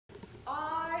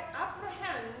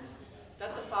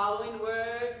following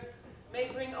words may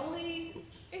bring only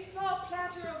a small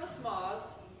platter of the smaws.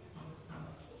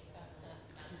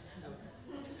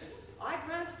 I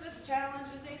grant this challenge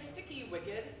is a sticky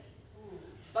wicked,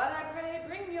 but I pray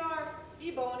bring your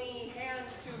ebony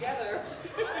hands together.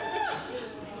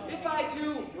 If I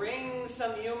do bring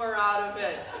some humor out of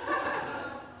it,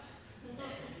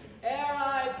 ere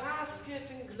I bask it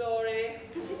in glory,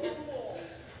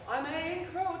 I may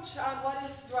encroach on what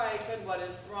is right and what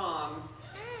is wrong.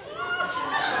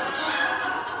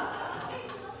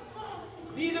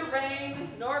 Neither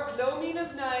rain nor gloaming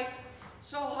of night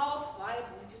shall halt my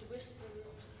appointed whispers.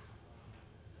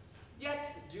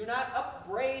 Yet do not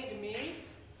upbraid me,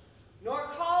 nor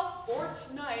call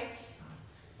fortnights.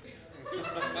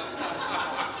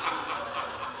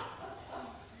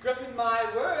 Griffin, my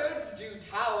words do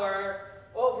tower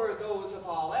over those of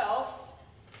all else.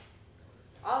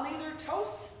 I'll neither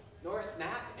toast nor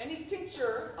snap any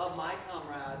tincture of my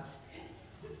comrades.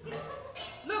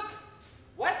 Look,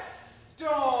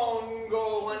 Whetstone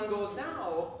one goes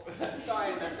now.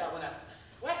 Sorry, I messed that one up.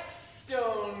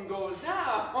 Whetstone goes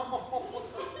now,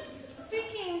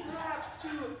 seeking perhaps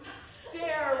to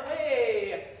stare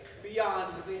way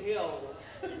beyond the hills.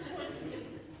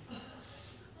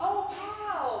 Oh,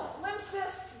 pal,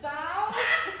 glimpsest thou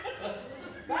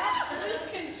back to this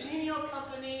congenial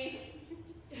company?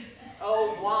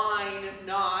 Oh, whine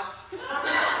not,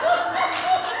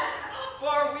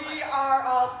 for we are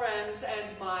all friends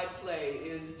and my play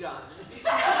is done.